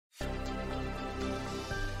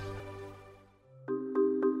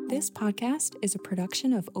This podcast is a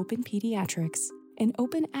production of Open Pediatrics, an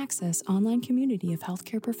open access online community of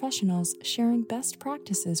healthcare professionals sharing best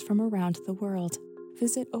practices from around the world.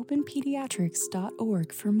 Visit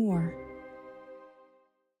openpediatrics.org for more.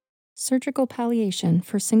 Surgical palliation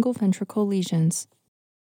for single ventricle lesions.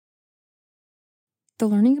 The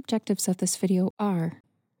learning objectives of this video are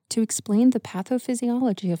to explain the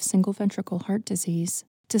pathophysiology of single ventricle heart disease,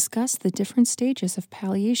 discuss the different stages of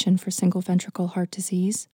palliation for single ventricle heart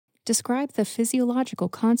disease, describe the physiological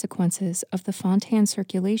consequences of the Fontan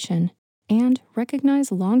circulation, and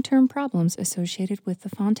recognize long-term problems associated with the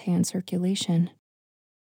Fontan circulation.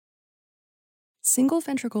 Single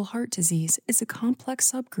ventricle heart disease is a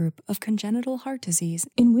complex subgroup of congenital heart disease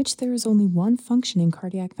in which there is only one functioning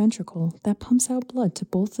cardiac ventricle that pumps out blood to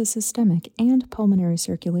both the systemic and pulmonary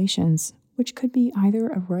circulations, which could be either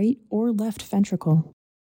a right or left ventricle.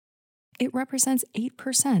 It represents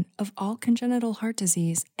 8% of all congenital heart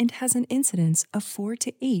disease and has an incidence of 4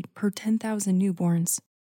 to 8 per 10,000 newborns.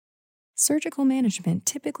 Surgical management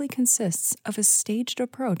typically consists of a staged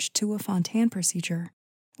approach to a Fontan procedure,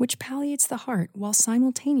 which palliates the heart while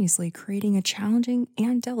simultaneously creating a challenging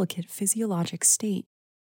and delicate physiologic state.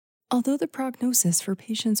 Although the prognosis for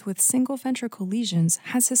patients with single ventricle lesions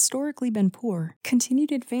has historically been poor,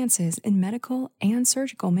 continued advances in medical and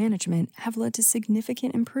surgical management have led to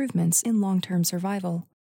significant improvements in long-term survival.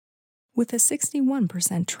 With a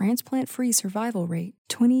 61% transplant-free survival rate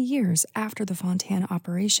 20 years after the Fontan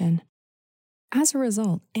operation. As a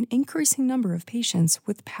result, an increasing number of patients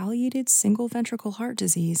with palliated single ventricle heart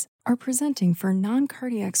disease are presenting for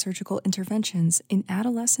non-cardiac surgical interventions in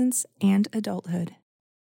adolescence and adulthood.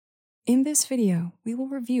 In this video, we will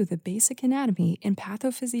review the basic anatomy and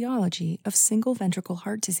pathophysiology of single ventricle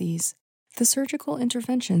heart disease, the surgical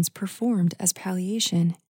interventions performed as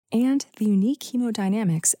palliation, and the unique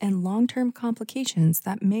hemodynamics and long-term complications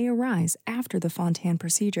that may arise after the Fontan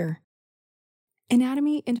procedure.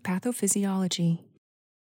 Anatomy and pathophysiology.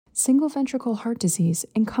 Single ventricle heart disease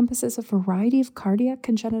encompasses a variety of cardiac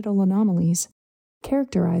congenital anomalies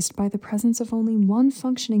characterized by the presence of only one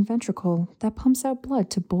functioning ventricle that pumps out blood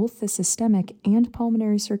to both the systemic and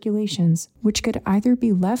pulmonary circulations, which could either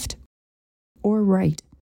be left or right.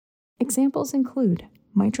 Examples include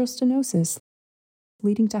mitral stenosis,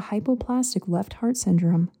 leading to hypoplastic left heart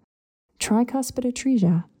syndrome, tricuspid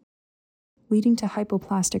atresia, leading to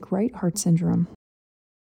hypoplastic right heart syndrome,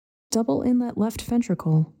 double inlet left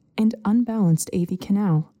ventricle, and unbalanced AV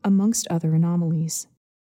canal, amongst other anomalies.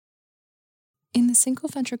 In the single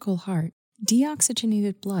ventricle heart,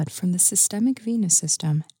 deoxygenated blood from the systemic venous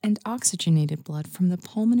system and oxygenated blood from the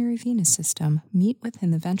pulmonary venous system meet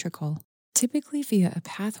within the ventricle, typically via a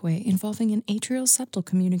pathway involving an atrial septal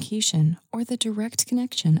communication or the direct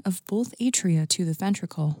connection of both atria to the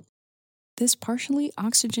ventricle. This partially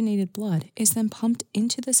oxygenated blood is then pumped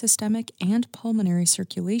into the systemic and pulmonary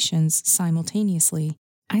circulations simultaneously,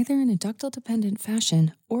 either in a ductal-dependent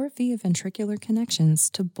fashion or via ventricular connections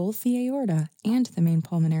to both the aorta and the main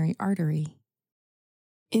pulmonary artery.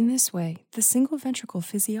 In this way, the single ventricle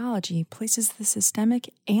physiology places the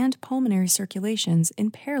systemic and pulmonary circulations in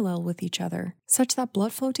parallel with each other, such that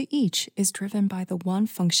blood flow to each is driven by the one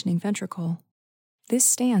functioning ventricle. This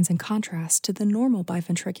stands in contrast to the normal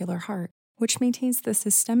biventricular heart, which maintains the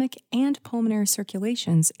systemic and pulmonary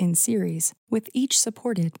circulations in series, with each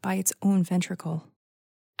supported by its own ventricle.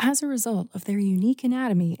 As a result of their unique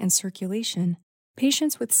anatomy and circulation,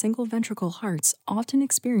 patients with single ventricle hearts often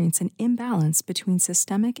experience an imbalance between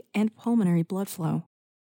systemic and pulmonary blood flow,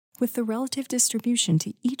 with the relative distribution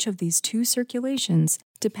to each of these two circulations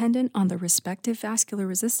dependent on the respective vascular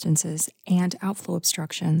resistances and outflow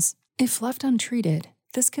obstructions. If left untreated,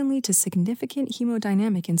 this can lead to significant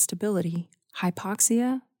hemodynamic instability,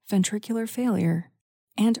 hypoxia, ventricular failure,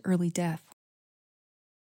 and early death.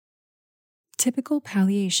 Typical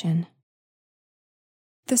palliation.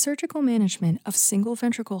 The surgical management of single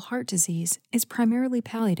ventricle heart disease is primarily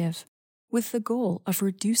palliative, with the goal of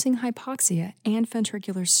reducing hypoxia and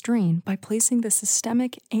ventricular strain by placing the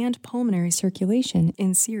systemic and pulmonary circulation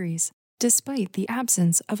in series, despite the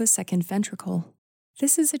absence of a second ventricle.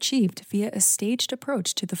 This is achieved via a staged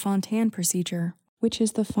approach to the Fontan procedure, which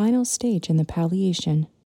is the final stage in the palliation,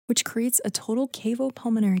 which creates a total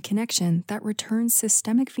cavopulmonary connection that returns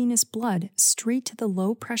systemic venous blood straight to the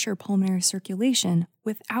low-pressure pulmonary circulation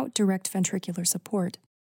without direct ventricular support.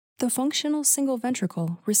 The functional single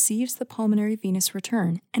ventricle receives the pulmonary venous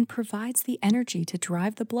return and provides the energy to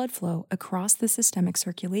drive the blood flow across the systemic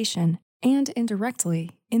circulation, and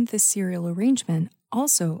indirectly, in this serial arrangement,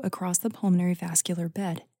 also across the pulmonary vascular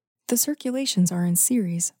bed. The circulations are in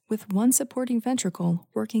series, with one supporting ventricle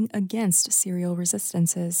working against serial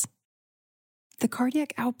resistances. The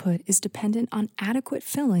cardiac output is dependent on adequate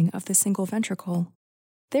filling of the single ventricle,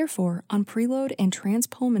 therefore on preload and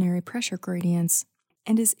transpulmonary pressure gradients,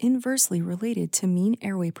 and is inversely related to mean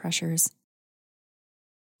airway pressures.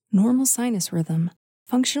 Normal sinus rhythm,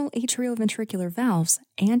 functional atrioventricular valves,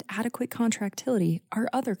 and adequate contractility are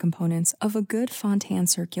other components of a good Fontan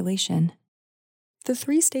circulation. The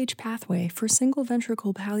three-stage pathway for single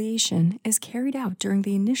ventricle palliation is carried out during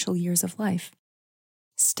the initial years of life.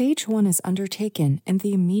 Stage 1 is undertaken in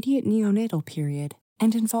the immediate neonatal period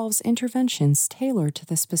and involves interventions tailored to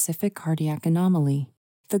the specific cardiac anomaly.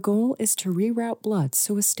 The goal is to reroute blood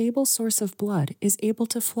so a stable source of blood is able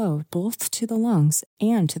to flow both to the lungs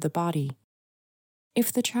and to the body.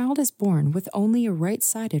 If the child is born with only a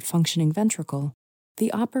right-sided functioning ventricle,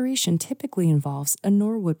 the operation typically involves a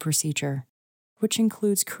Norwood procedure, which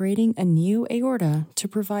includes creating a neo-aorta to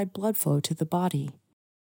provide blood flow to the body,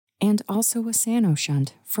 and also a Sano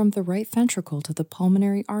shunt from the right ventricle to the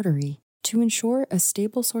pulmonary artery to ensure a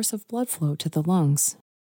stable source of blood flow to the lungs.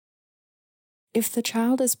 If the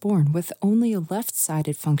child is born with only a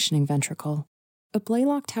left-sided functioning ventricle, a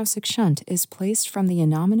Blalock-Taussig shunt is placed from the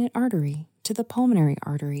innominate artery to the pulmonary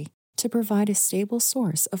artery to provide a stable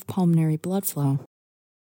source of pulmonary blood flow.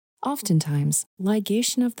 Oftentimes,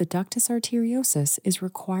 ligation of the ductus arteriosus is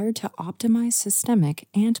required to optimize systemic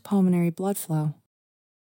and pulmonary blood flow.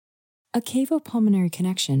 A cavopulmonary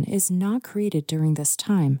connection is not created during this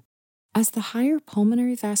time, as the higher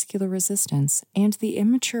pulmonary vascular resistance and the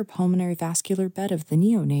immature pulmonary vascular bed of the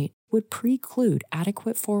neonate would preclude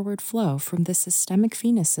adequate forward flow from the systemic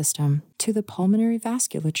venous system to the pulmonary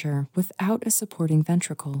vasculature without a supporting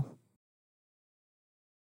ventricle.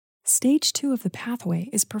 Stage 2 of the pathway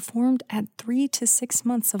is performed at 3 to 6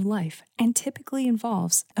 months of life and typically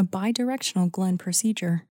involves a bidirectional Glenn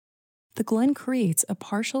procedure. The Glenn creates a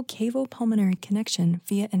partial cavopulmonary connection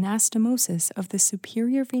via anastomosis of the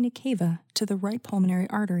superior vena cava to the right pulmonary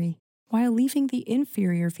artery, while leaving the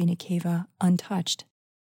inferior vena cava untouched.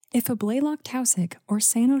 If a Blalock-Taussig or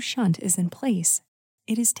Sano shunt is in place,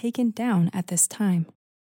 it is taken down at this time.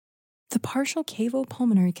 The partial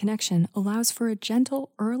cavopulmonary connection allows for a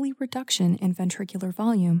gentle early reduction in ventricular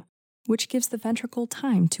volume, which gives the ventricle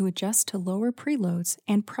time to adjust to lower preloads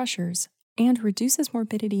and pressures and reduces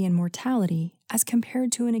morbidity and mortality as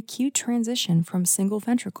compared to an acute transition from single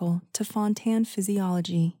ventricle to Fontan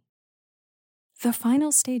physiology. The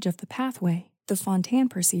final stage of the pathway, the Fontan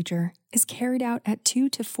procedure, is carried out at 2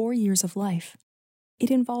 to 4 years of life. It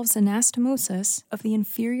involves anastomosis of the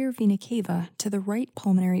inferior vena cava to the right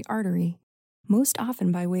pulmonary artery, most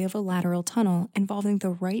often by way of a lateral tunnel involving the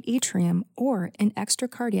right atrium or an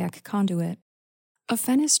extracardiac conduit. A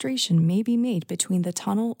fenestration may be made between the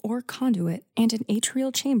tunnel or conduit and an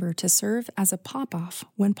atrial chamber to serve as a pop-off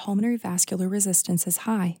when pulmonary vascular resistance is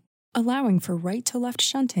high, allowing for right-to-left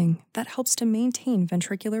shunting that helps to maintain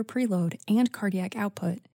ventricular preload and cardiac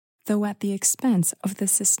output, though at the expense of the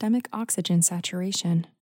systemic oxygen saturation.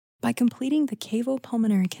 By completing the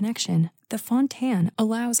cavopulmonary connection, the Fontan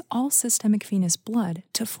allows all systemic venous blood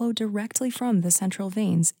to flow directly from the central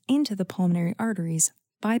veins into the pulmonary arteries,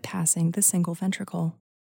 bypassing the single ventricle.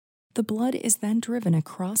 The blood is then driven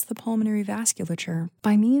across the pulmonary vasculature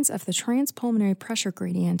by means of the transpulmonary pressure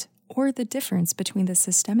gradient, or the difference between the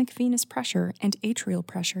systemic venous pressure and atrial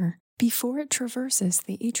pressure, before it traverses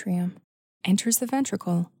the atrium, enters the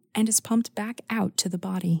ventricle, and is pumped back out to the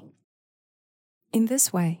body. In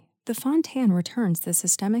this way, the Fontan returns the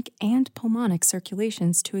systemic and pulmonic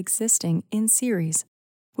circulations to existing in series,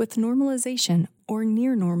 with normalization or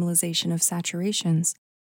near normalization of saturations,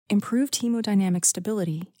 improved hemodynamic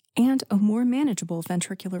stability, and a more manageable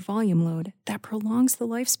ventricular volume load that prolongs the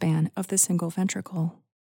lifespan of the single ventricle.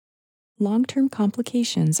 Long-term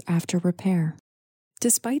complications after repair.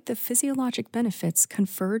 Despite the physiologic benefits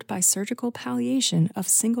conferred by surgical palliation of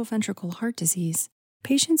single ventricle heart disease,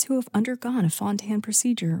 patients who have undergone a Fontan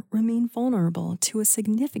procedure remain vulnerable to a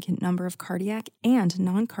significant number of cardiac and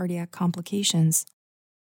non-cardiac complications.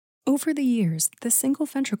 Over the years, the single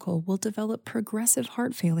ventricle will develop progressive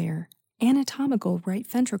heart failure, anatomical right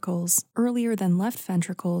ventricles earlier than left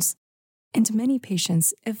ventricles, and many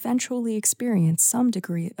patients eventually experience some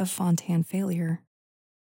degree of Fontan failure.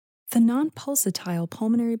 The non-pulsatile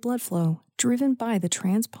pulmonary blood flow, driven by the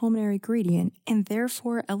transpulmonary gradient and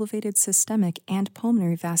therefore elevated systemic and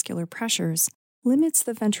pulmonary vascular pressures, limits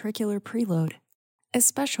the ventricular preload,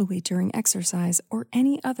 especially during exercise or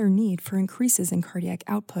any other need for increases in cardiac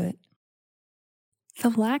output. The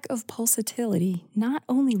lack of pulsatility not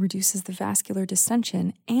only reduces the vascular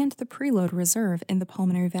distension and the preload reserve in the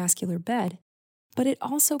pulmonary vascular bed, but it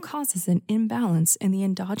also causes an imbalance in the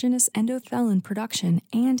endogenous endothelin production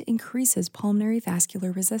and increases pulmonary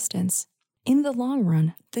vascular resistance. In the long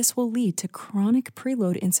run, this will lead to chronic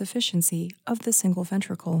preload insufficiency of the single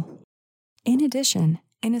ventricle. In addition,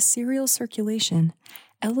 in a serial circulation,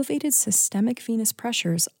 elevated systemic venous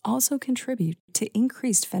pressures also contribute to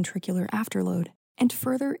increased ventricular afterload and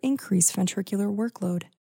further increase ventricular workload.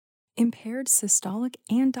 Impaired systolic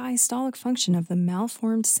and diastolic function of the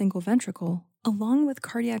malformed single ventricle, along with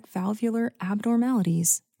cardiac valvular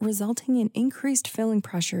abnormalities, resulting in increased filling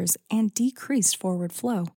pressures and decreased forward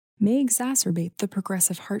flow, may exacerbate the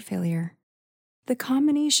progressive heart failure. The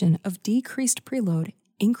combination of decreased preload,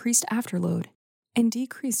 increased afterload, and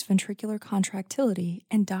decreased ventricular contractility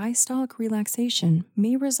and diastolic relaxation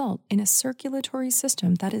may result in a circulatory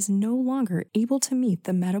system that is no longer able to meet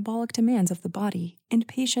the metabolic demands of the body, and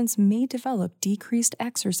patients may develop decreased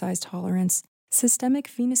exercise tolerance, systemic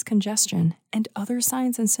venous congestion, and other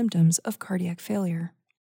signs and symptoms of cardiac failure.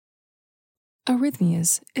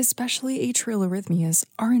 Arrhythmias, especially atrial arrhythmias,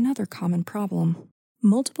 are another common problem.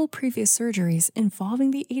 Multiple previous surgeries involving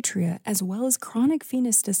the atria as well as chronic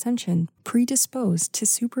venous dissension predispose to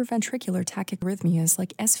supraventricular tachyarrhythmias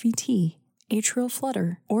like SVT, atrial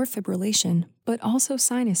flutter, or fibrillation, but also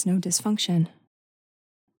sinus node dysfunction.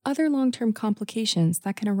 Other long-term complications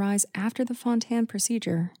that can arise after the Fontan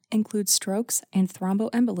procedure include strokes and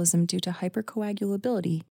thromboembolism due to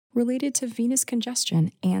hypercoagulability related to venous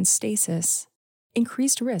congestion and stasis,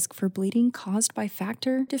 increased risk for bleeding caused by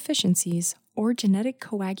factor deficiencies or genetic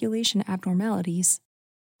coagulation abnormalities,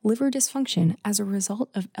 liver dysfunction as a result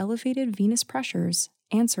of elevated venous pressures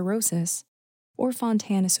and cirrhosis, or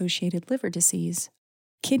Fontan-associated liver disease,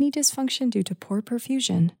 kidney dysfunction due to poor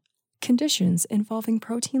perfusion, conditions involving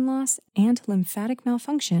protein loss and lymphatic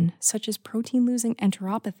malfunction such as protein-losing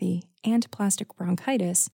enteropathy and plastic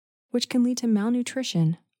bronchitis, which can lead to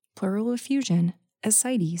malnutrition, pleural effusion,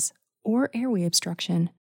 ascites, or airway obstruction,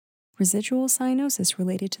 residual cyanosis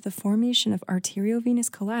related to the formation of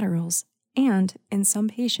arteriovenous collaterals, and, in some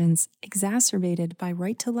patients, exacerbated by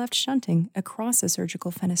right-to-left shunting across a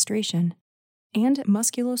surgical fenestration, and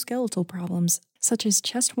musculoskeletal problems such as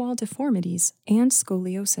chest wall deformities and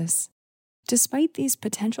scoliosis. Despite these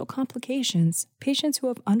potential complications, patients who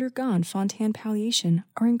have undergone Fontan palliation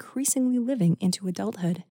are increasingly living into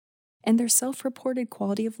adulthood, and their self-reported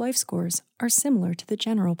quality of life scores are similar to the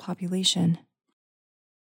general population.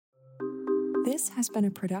 This has been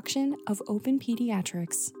a production of Open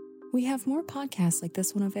Pediatrics. We have more podcasts like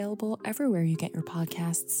this one available everywhere you get your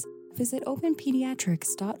podcasts. Visit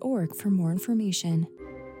openpediatrics.org for more information.